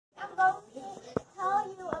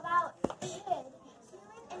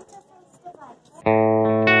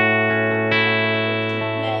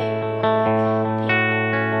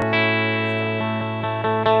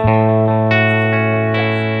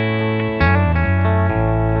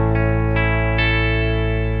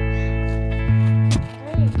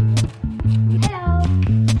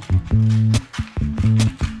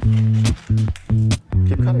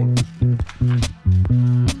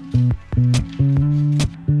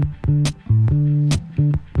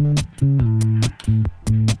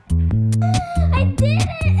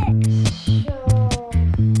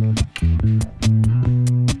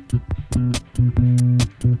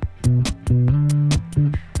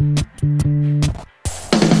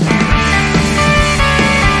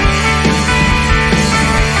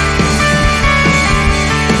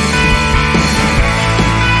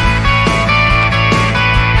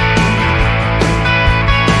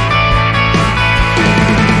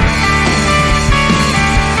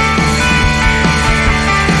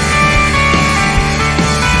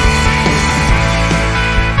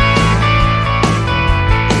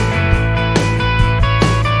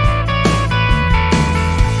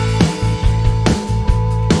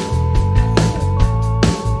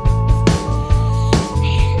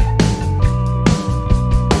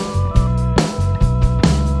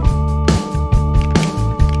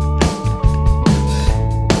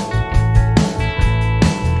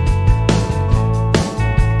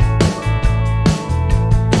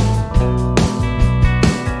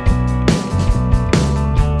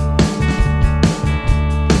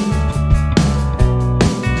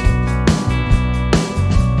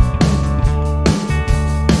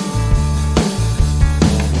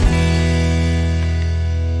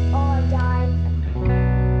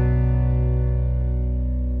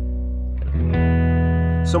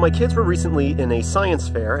So my kids were recently in a science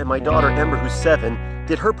fair, and my daughter Ember, who's 7,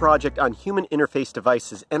 did her project on human interface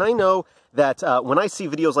devices. And I know that when I see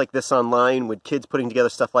videos like this online with kids putting together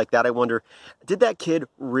stuff like that, I wonder, did that kid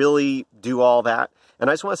really do all that? And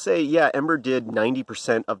I just want to say, yeah, Ember did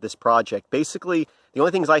 90% of this project. Basically, the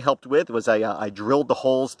only things I helped with was I drilled the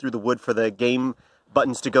holes through the wood for the game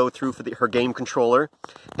buttons to go through for her game controller.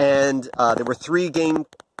 And there were 3 game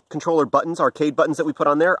controller buttons, arcade buttons that we put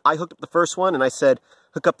on there. I hooked up the first one and I said,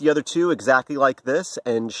 hook up the other 2 exactly like this,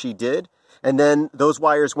 and she did. And then those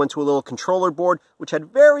wires went to a little controller board, which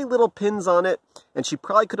had very little pins on it, and she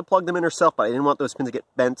probably could have plugged them in herself, but I didn't want those pins to get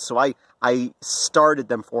bent, so I started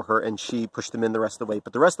them for her, and she pushed them in the rest of the way.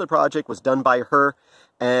 But the rest of the project was done by her,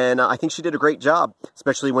 and I think she did a great job,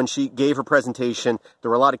 especially when she gave her presentation.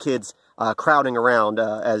 There were a lot of kids crowding around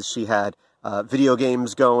as she had video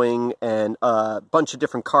games going, and a bunch of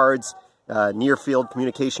different cards, near-field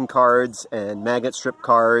communication cards, and magnet strip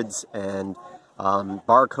cards, and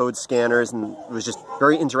barcode scanners, and it was just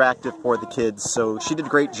very interactive for the kids. So she did a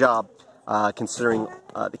great job considering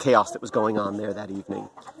the chaos that was going on there that evening.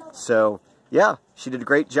 So yeah, she did a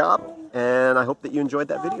great job, and I hope that you enjoyed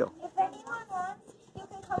that video. If anyone wants, you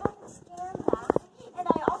can come up and scan that. And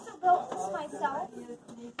I also built this myself.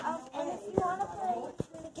 And if you want to play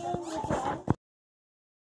the game, you can